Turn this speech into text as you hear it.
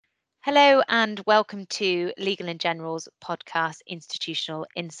Hello and welcome to Legal and General's podcast, Institutional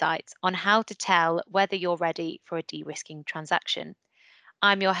Insights, on how to tell whether you're ready for a de-risking transaction.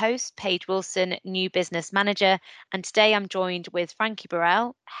 I'm your host, Paige Wilson, New Business Manager, and today I'm joined with Frankie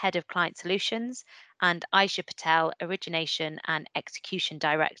Burrell, Head of Client Solutions, and Aisha Patel, Origination and Execution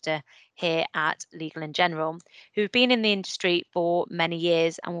Director here at Legal and General, who've been in the industry for many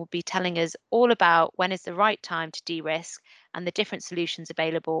years and will be telling us all about when is the right time to de-risk and the different solutions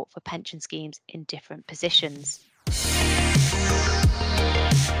available for pension schemes in different positions.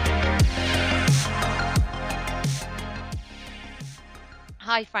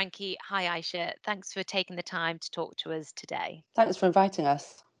 Hi, Frankie. Hi, Aisha. Thanks for taking the time to talk to us today. Thanks for inviting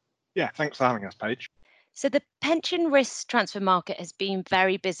us. Yeah, thanks for having us, Paige. So the pension risk transfer market has been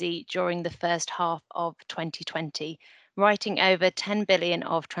very busy during the first half of 2020, writing over 10 billion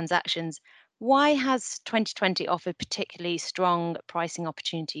of transactions. Why has 2020 offered particularly strong pricing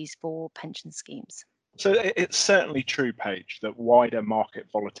opportunities for pension schemes? So it's certainly true, Paige, that wider market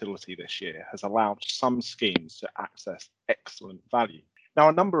volatility this year has allowed some schemes to access excellent value. Now,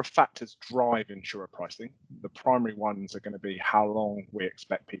 a number of factors drive insurer pricing. The primary ones are going to be how long we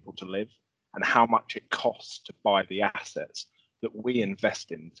expect people to live and how much it costs to buy the assets that we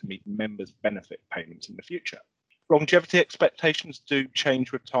invest in to meet members' benefit payments in the future. Longevity expectations do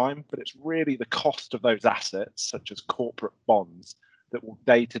change with time, but it's really the cost of those assets, such as corporate bonds, that will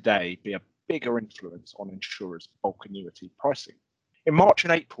day to day be a bigger influence on insurers' bulk annuity pricing. In March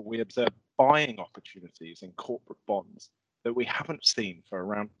and April, we observed buying opportunities in corporate bonds that we haven't seen for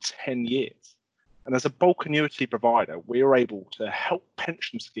around 10 years. And as a bulk annuity provider, we are able to help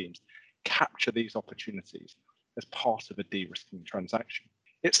pension schemes capture these opportunities as part of a de-risking transaction.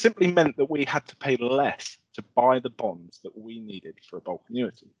 It simply meant that we had to pay less to buy the bonds that we needed for a bulk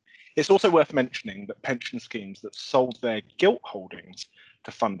annuity. It's also worth mentioning that pension schemes that sold their gilt holdings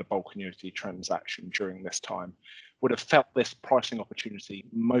to fund a bulk annuity transaction during this time would have felt this pricing opportunity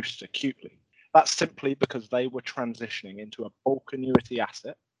most acutely. That's simply because they were transitioning into a bulk annuity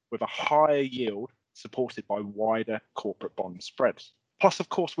asset with a higher yield supported by wider corporate bond spreads. Plus, of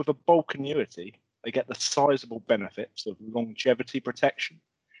course, with a bulk annuity, they get the sizable benefits of longevity protection,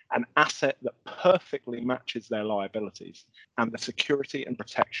 an asset that perfectly matches their liabilities, and the security and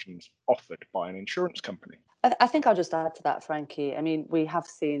protections offered by an insurance company. I think I'll just add to that, Frankie. I mean, we have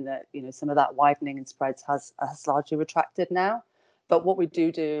seen that some of that widening in spreads has largely retracted now. But what we do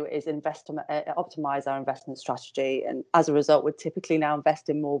is optimize our investment strategy. And as a result, we typically now invest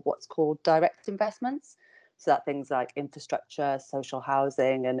in more what's called direct investments. So that things like infrastructure, social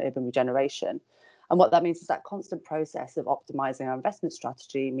housing, and urban regeneration. And what that means is that constant process of optimizing our investment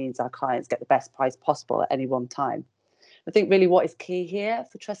strategy means our clients get the best price possible at any one time. I think really what is key here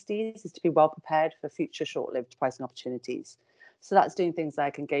for trustees is to be well prepared for future short-lived pricing opportunities. So that's doing things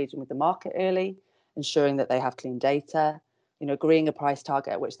like engaging with the market early, ensuring that they have clean data, agreeing a price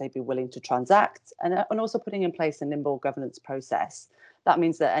target at which they'd be willing to transact, and also putting in place a nimble governance process. That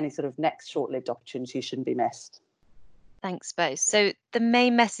means that any sort of next short-lived opportunity shouldn't be missed. Thanks both. So the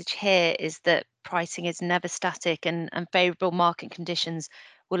main message here is that pricing is never static and favourable market conditions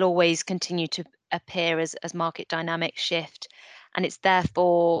will always continue to appear as market dynamics shift. And it's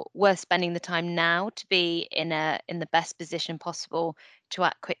therefore worth spending the time now to be in the best position possible to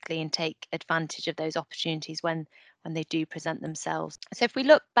act quickly and take advantage of those opportunities when they do present themselves. So if we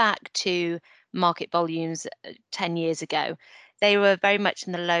look back to market volumes 10 years ago, they were very much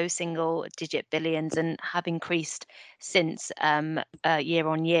in the low single digit billions and have increased since year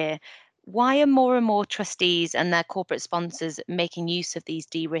on year. Why are more and more trustees and their corporate sponsors making use of these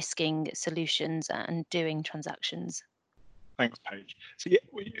de-risking solutions and doing transactions? Thanks, Paige. So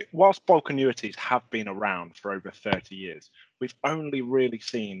whilst bulk annuities have been around for over 30 years, we've only really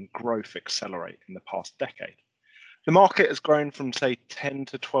seen growth accelerate in the past decade. The market has grown from, say, 10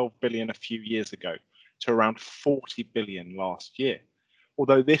 to 12 billion a few years ago to around 40 billion last year,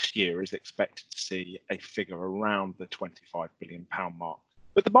 although this year is expected to see a figure around the 25 billion pound mark.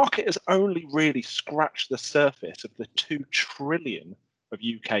 But the market has only really scratched the surface of the 2 trillion of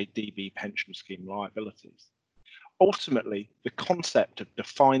UK DB pension scheme liabilities. Ultimately, the concept of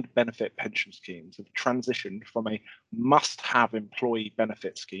defined benefit pension schemes have transitioned from a must-have employee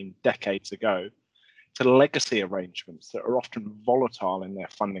benefit scheme decades ago to legacy arrangements that are often volatile in their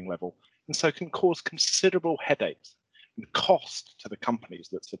funding level and so can cause considerable headaches and cost to the companies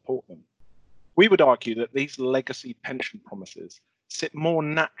that support them. We would argue that these legacy pension promises sit more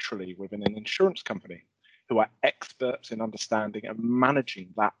naturally within an insurance company who are experts in understanding and managing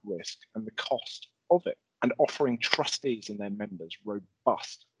that risk and the cost of it, and offering trustees and their members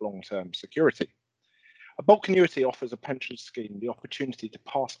robust long-term security. A bulk annuity offers a pension scheme the opportunity to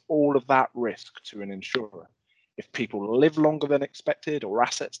pass all of that risk to an insurer. If people live longer than expected or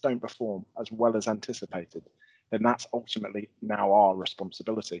assets don't perform as well as anticipated, then that's ultimately now our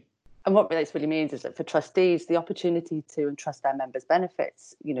responsibility. And what this really means is that for trustees, the opportunity to entrust their members'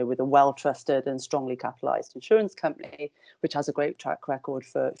 benefits, with a well-trusted and strongly capitalised insurance company, which has a great track record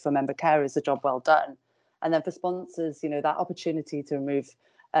for member care, is a job well done. And then for sponsors, that opportunity to remove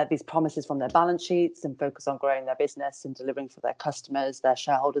these promises from their balance sheets and focus on growing their business and delivering for their customers, their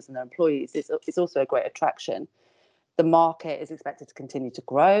shareholders and their employees is also a great attraction. The market is expected to continue to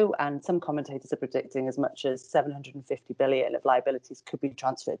grow, and some commentators are predicting as much as 750 billion of liabilities could be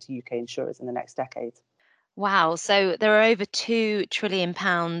transferred to UK insurers in the next decade. Wow. So there are over £2 trillion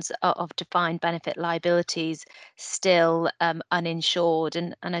of defined benefit liabilities still uninsured.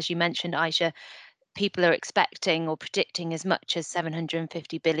 And as you mentioned, Aisha, people are expecting or predicting as much as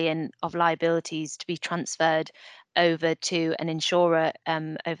 750 billion of liabilities to be transferred over to an insurer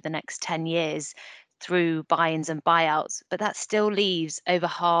over the next 10 years through buy-ins and buyouts, but that still leaves over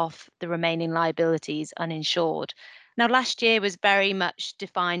half the remaining liabilities uninsured. Now, last year was very much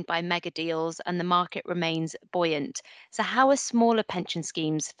defined by mega deals and the market remains buoyant. So how are smaller pension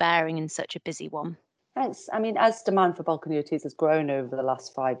schemes faring in such a busy one? Thanks. I mean, as demand for bulk annuities has grown over the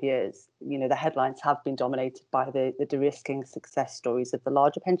last 5 years, the headlines have been dominated by the de-risking success stories of the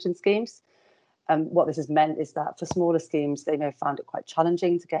larger pension schemes. And what this has meant is that for smaller schemes, they may have found it quite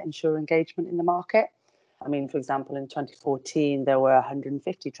challenging to get insurer engagement in the market. I mean, for example, in 2014, there were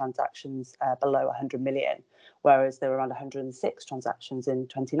 150 transactions below 100 million, whereas there were around 106 transactions in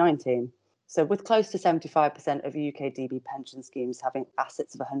 2019. So with close to 75% of UK DB pension schemes having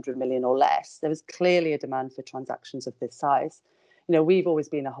assets of 100 million or less, there was clearly a demand for transactions of this size. We've always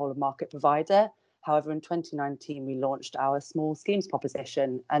been a whole of market provider. However, in 2019, we launched our small schemes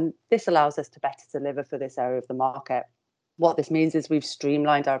proposition, and this allows us to better deliver for this area of the market. What this means is we've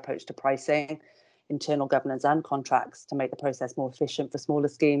streamlined our approach to pricing, internal governance and contracts to make the process more efficient for smaller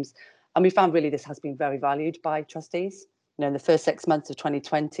schemes. And we found really this has been very valued by trustees. In the first 6 months of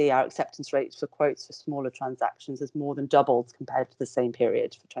 2020, our acceptance rates for quotes for smaller transactions has more than doubled compared to the same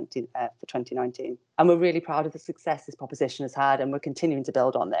period for 2019. And we're really proud of the success this proposition has had, and we're continuing to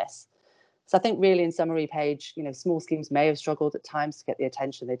build on this. So I think really in summary, Paige, small schemes may have struggled at times to get the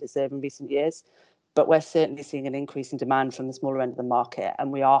attention they deserve in recent years, but we're certainly seeing an increase in demand from the smaller end of the market,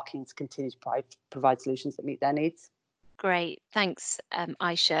 and we are keen to continue to provide solutions that meet their needs. Great. Thanks,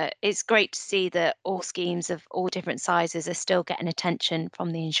 Aisha. It's great to see that all schemes of all different sizes are still getting attention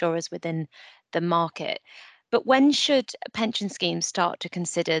from the insurers within the market. But when should pension schemes start to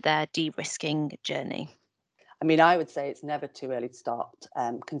consider their de-risking journey? I mean, I would say it's never too early to start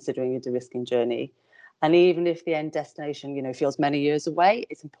considering a de-risking journey. And even if the end destination, feels many years away,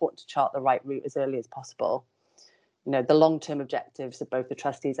 it's important to chart the right route as early as possible. The long-term objectives of both the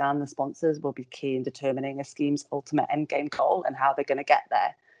trustees and the sponsors will be key in determining a scheme's ultimate endgame goal and how they're going to get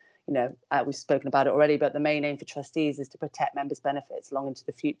there. We've spoken about it already, but the main aim for trustees is to protect members' benefits long into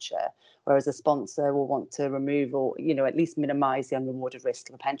the future, whereas a sponsor will want to remove or, at least minimise the unrewarded risk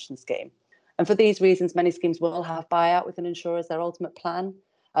of a pension scheme. And for these reasons, many schemes will have buyout with an insurer as their ultimate plan.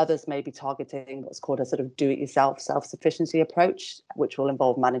 Others may be targeting what's called a sort of do-it-yourself self-sufficiency approach, which will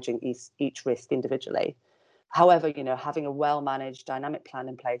involve managing each risk individually. However, having a well-managed dynamic plan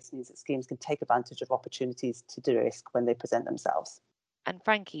in place means that schemes can take advantage of opportunities to de-risk when they present themselves. And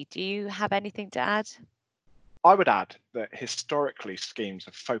Frankie, do you have anything to add? I would add that historically schemes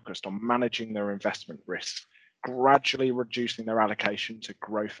have focused on managing their investment risks, gradually reducing their allocation to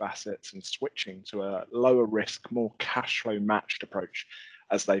growth assets and switching to a lower risk, more cash flow matched approach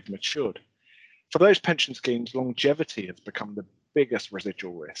as they've matured. For those pension schemes, longevity has become the biggest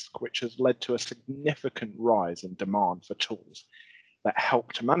residual risk, which has led to a significant rise in demand for tools that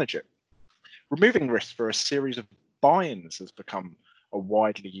help to manage it. Removing risk for a series of buy-ins has become a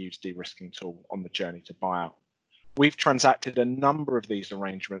widely used de-risking tool on the journey to buyout. We've transacted a number of these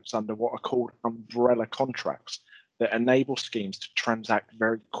arrangements under what are called umbrella contracts that enable schemes to transact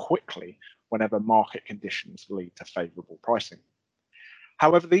very quickly whenever market conditions lead to favourable pricing.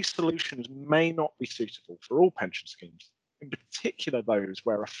 However, these solutions may not be suitable for all pension schemes, in particular those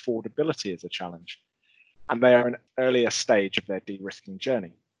where affordability is a challenge, and they are an earlier stage of their de-risking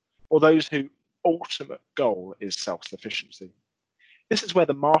journey, or those whose ultimate goal is self-sufficiency. This is where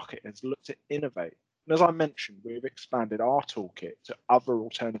the market has looked to innovate. And as I mentioned, we've expanded our toolkit to other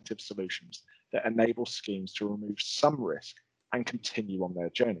alternative solutions that enable schemes to remove some risk and continue on their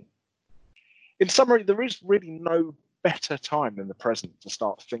journey. In summary, there is really no better time than the present to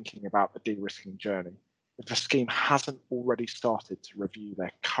start thinking about the de-risking journey if a scheme hasn't already started to review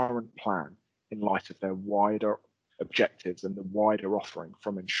their current plan in light of their wider objectives and the wider offering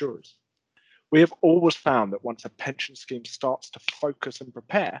from insurers. We have always found that once a pension scheme starts to focus and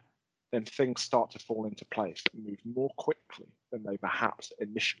prepare, then things start to fall into place and move more quickly than they perhaps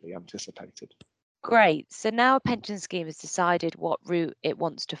initially anticipated. Great. So now a pension scheme has decided what route it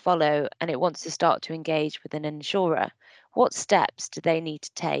wants to follow and it wants to start to engage with an insurer. What steps do they need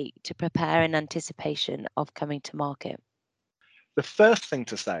to take to prepare in anticipation of coming to market? The first thing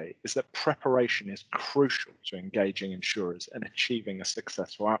to say is that preparation is crucial to engaging insurers and achieving a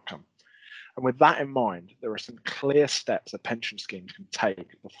successful outcome. And with that in mind, there are some clear steps a pension scheme can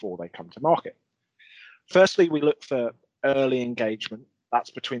take before they come to market. Firstly, we look for early engagement.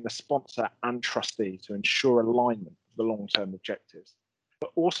 That's between the sponsor and trustee to ensure alignment of the long-term objectives,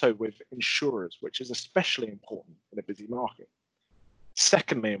 but also with insurers, which is especially important in a busy market.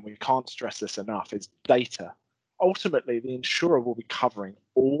 Secondly, and we can't stress this enough, is data. Ultimately, the insurer will be covering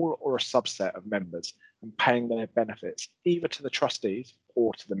all or a subset of members and paying their benefits either to the trustees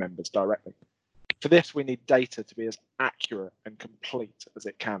or to the members directly. For this, we need data to be as accurate and complete as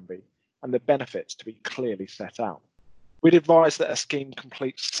it can be, and the benefits to be clearly set out. We'd advise that a scheme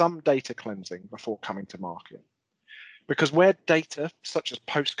completes some data cleansing before coming to market. Because where data, such as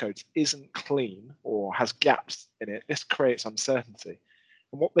postcodes, isn't clean or has gaps in it, this creates uncertainty.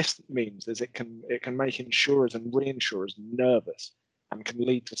 And what this means is it can make insurers and reinsurers nervous and can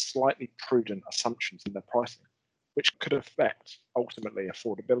lead to slightly prudent assumptions in their pricing, which could affect, ultimately,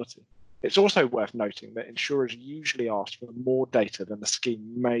 affordability. It's also worth noting that insurers usually ask for more data than the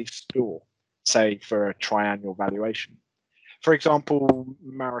scheme may store, say for a triennial valuation. For example,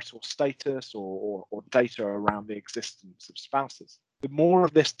 marital status or data around the existence of spouses. The more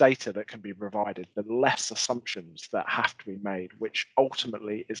of this data that can be provided, the less assumptions that have to be made, which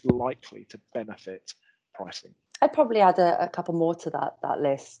ultimately is likely to benefit pricing. I'd probably add a couple more to that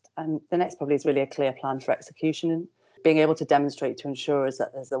list. And the next probably is really a clear plan for execution. Being able to demonstrate to insurers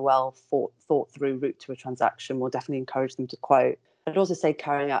that there's a well thought through route to a transaction will definitely encourage them to quote. I'd also say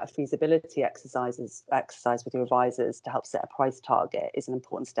carrying out a feasibility exercise with your advisors to help set a price target is an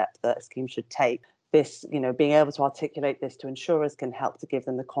important step that a scheme should take. This, being able to articulate this to insurers can help to give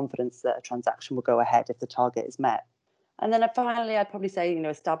them the confidence that a transaction will go ahead if the target is met. And then finally, I'd probably say,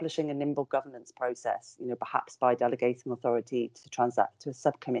 establishing a nimble governance process, perhaps by delegating authority to transact to a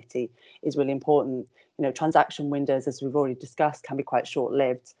subcommittee is really important. Transaction windows, as we've already discussed, can be quite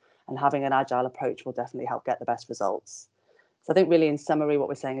short-lived, and having an agile approach will definitely help get the best results. So I think really in summary, what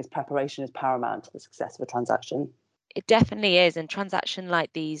we're saying is preparation is paramount to the success of a transaction. It definitely is, and transactions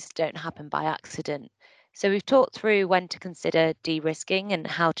like these don't happen by accident. So we've talked through when to consider de-risking and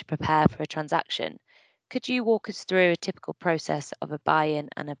how to prepare for a transaction. Could you walk us through a typical process of a buy-in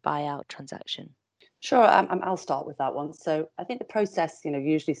and a buyout transaction? Sure, I'll start with that one. So I think the process,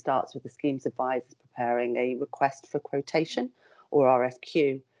 usually starts with the scheme's advisors preparing a request for quotation, or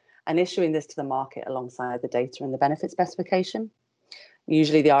RFQ, and issuing this to the market alongside the data and the benefit specification.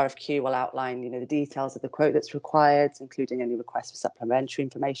 Usually the RFQ will outline, the details of the quote that's required, including any request for supplementary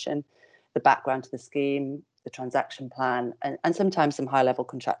information, the background to the scheme, the transaction plan, and sometimes some high-level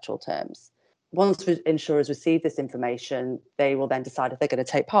contractual terms. Once insurers receive this information, they will then decide if they're going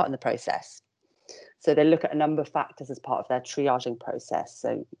to take part in the process. So they look at a number of factors as part of their triaging process.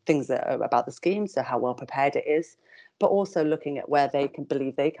 So things that are about the scheme, so how well prepared it is, but also looking at where they can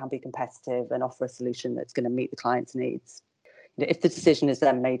believe they can be competitive and offer a solution that's going to meet the client's needs. If the decision is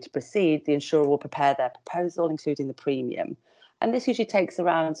then made to proceed, the insurer will prepare their proposal, including the premium. And this usually takes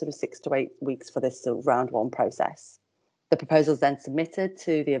around sort of 6 to 8 weeks for this sort of round one process. The proposal is then submitted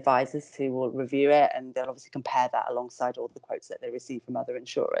to the advisors who will review it, and they'll obviously compare that alongside all the quotes that they receive from other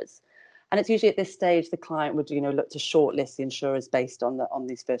insurers. And it's usually at this stage the client would, look to shortlist the insurers based on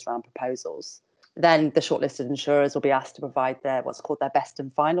these first round proposals. Then the shortlisted insurers will be asked to provide what's called their best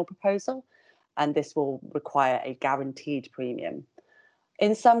and final proposal, and this will require a guaranteed premium.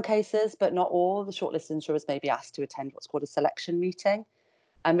 In some cases, but not all, the shortlisted insurers may be asked to attend what's called a selection meeting.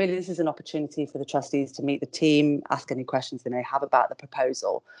 And really, this is an opportunity for the trustees to meet the team, ask any questions they may have about the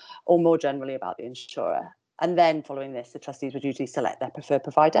proposal, or more generally about the insurer. And then following this, the trustees would usually select their preferred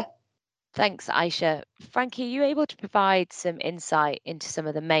provider. Thanks, Aisha. Frankie, are you able to provide some insight into some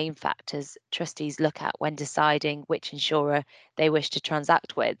of the main factors trustees look at when deciding which insurer they wish to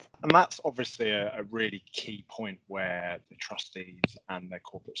transact with? And that's obviously a really key point where the trustees and their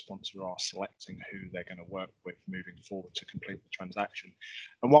corporate sponsor are selecting who they're going to work with moving forward to complete the transaction.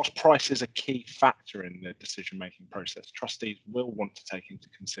 And whilst price is a key factor in the decision-making process, trustees will want to take into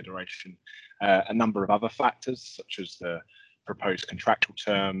consideration a number of other factors, such as the proposed contractual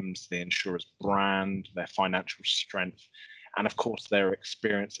terms, the insurer's brand, their financial strength, and of course their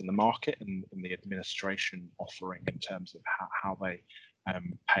experience in the market and the administration offering in terms of how they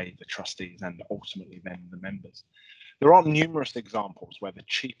pay the trustees and ultimately then the members. There are numerous examples where the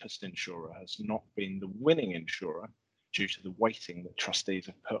cheapest insurer has not been the winning insurer due to the weighting that trustees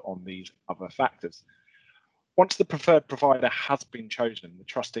have put on these other factors. Once the preferred provider has been chosen, the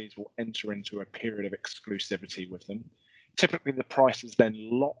trustees will enter into a period of exclusivity with them. Typically, the price is then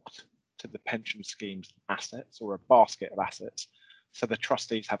locked to the pension scheme's assets or a basket of assets, so the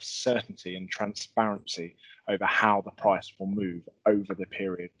trustees have certainty and transparency over how the price will move over the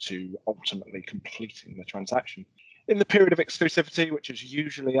period to ultimately completing the transaction. In the period of exclusivity, which is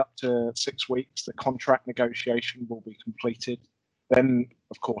usually up to 6 weeks, the contract negotiation will be completed. Then,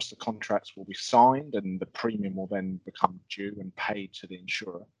 of course, the contracts will be signed and the premium will then become due and paid to the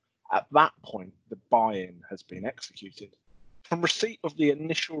insurer. At that point, the buy-in has been executed. From receipt of the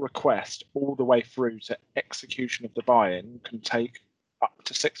initial request all the way through to execution of the buy-in can take up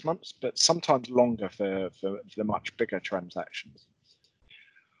to 6 months, but sometimes longer for the much bigger transactions.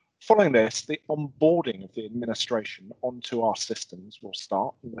 Following this, the onboarding of the administration onto our systems will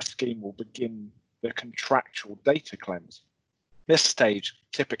start and the scheme will begin the contractual data cleanse. This stage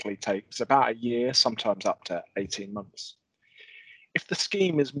typically takes about a year, sometimes up to 18 months. If the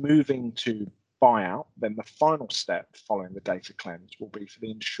scheme is moving to buyout, then the final step following the data cleanse will be for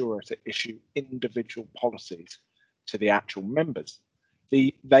the insurer to issue individual policies to the actual members.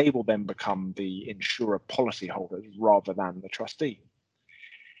 They will then become the insurer policyholders rather than the trustee.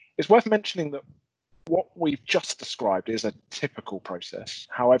 It's worth mentioning that what we've just described is a typical process.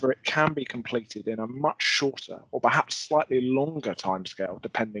 However, it can be completed in a much shorter or perhaps slightly longer timescale,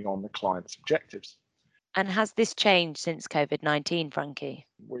 depending on the client's objectives. And has this changed since COVID-19, Frankie?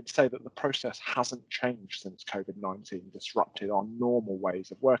 We'd say that the process hasn't changed since COVID-19 disrupted our normal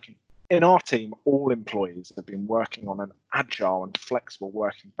ways of working. In our team, all employees have been working on an agile and flexible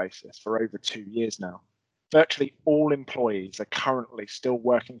working basis for over 2 years now. Virtually all employees are currently still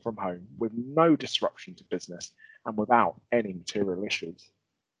working from home with no disruption to business and without any material issues.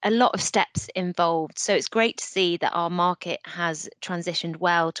 A lot of steps involved, so it's great to see that our market has transitioned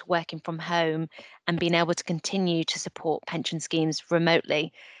well to working from home and being able to continue to support pension schemes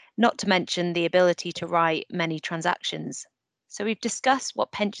remotely, not to mention the ability to write many transactions. So we've discussed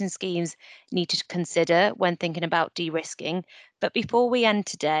what pension schemes need to consider when thinking about de-risking, but before we end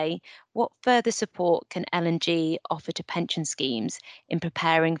today, what further support can L&G offer to pension schemes in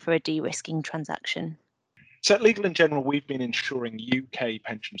preparing for a de-risking transaction? So at Legal & General, we've been insuring UK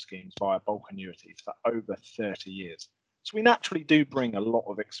pension schemes via bulk annuities for over 30 years. So we naturally do bring a lot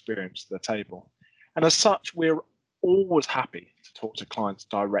of experience to the table. And as such, we're always happy to talk to clients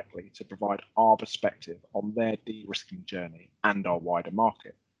directly to provide our perspective on their de-risking journey and our wider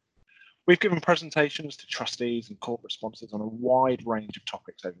market. We've given presentations to trustees and corporate sponsors on a wide range of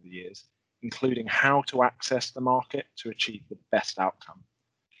topics over the years, including how to access the market to achieve the best outcome.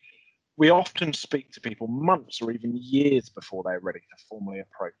 We often speak to people months or even years before they're ready to formally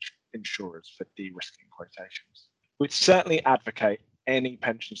approach insurers for de-risking quotations. We'd certainly advocate any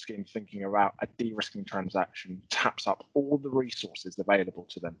pension scheme thinking about a de-risking transaction taps up all the resources available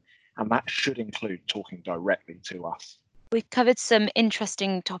to them, and that should include talking directly to us. We've covered some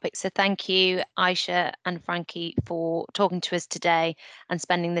interesting topics, so thank you, Aisha and Frankie, for talking to us today and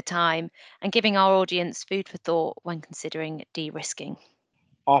spending the time and giving our audience food for thought when considering de-risking.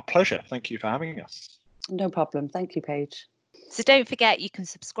 Our pleasure. Thank you for having us. No problem. Thank you, Paige. So don't forget, you can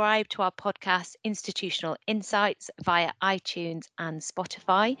subscribe to our podcast, Institutional Insights, via iTunes and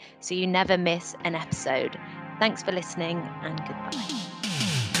Spotify, so you never miss an episode. Thanks for listening and goodbye.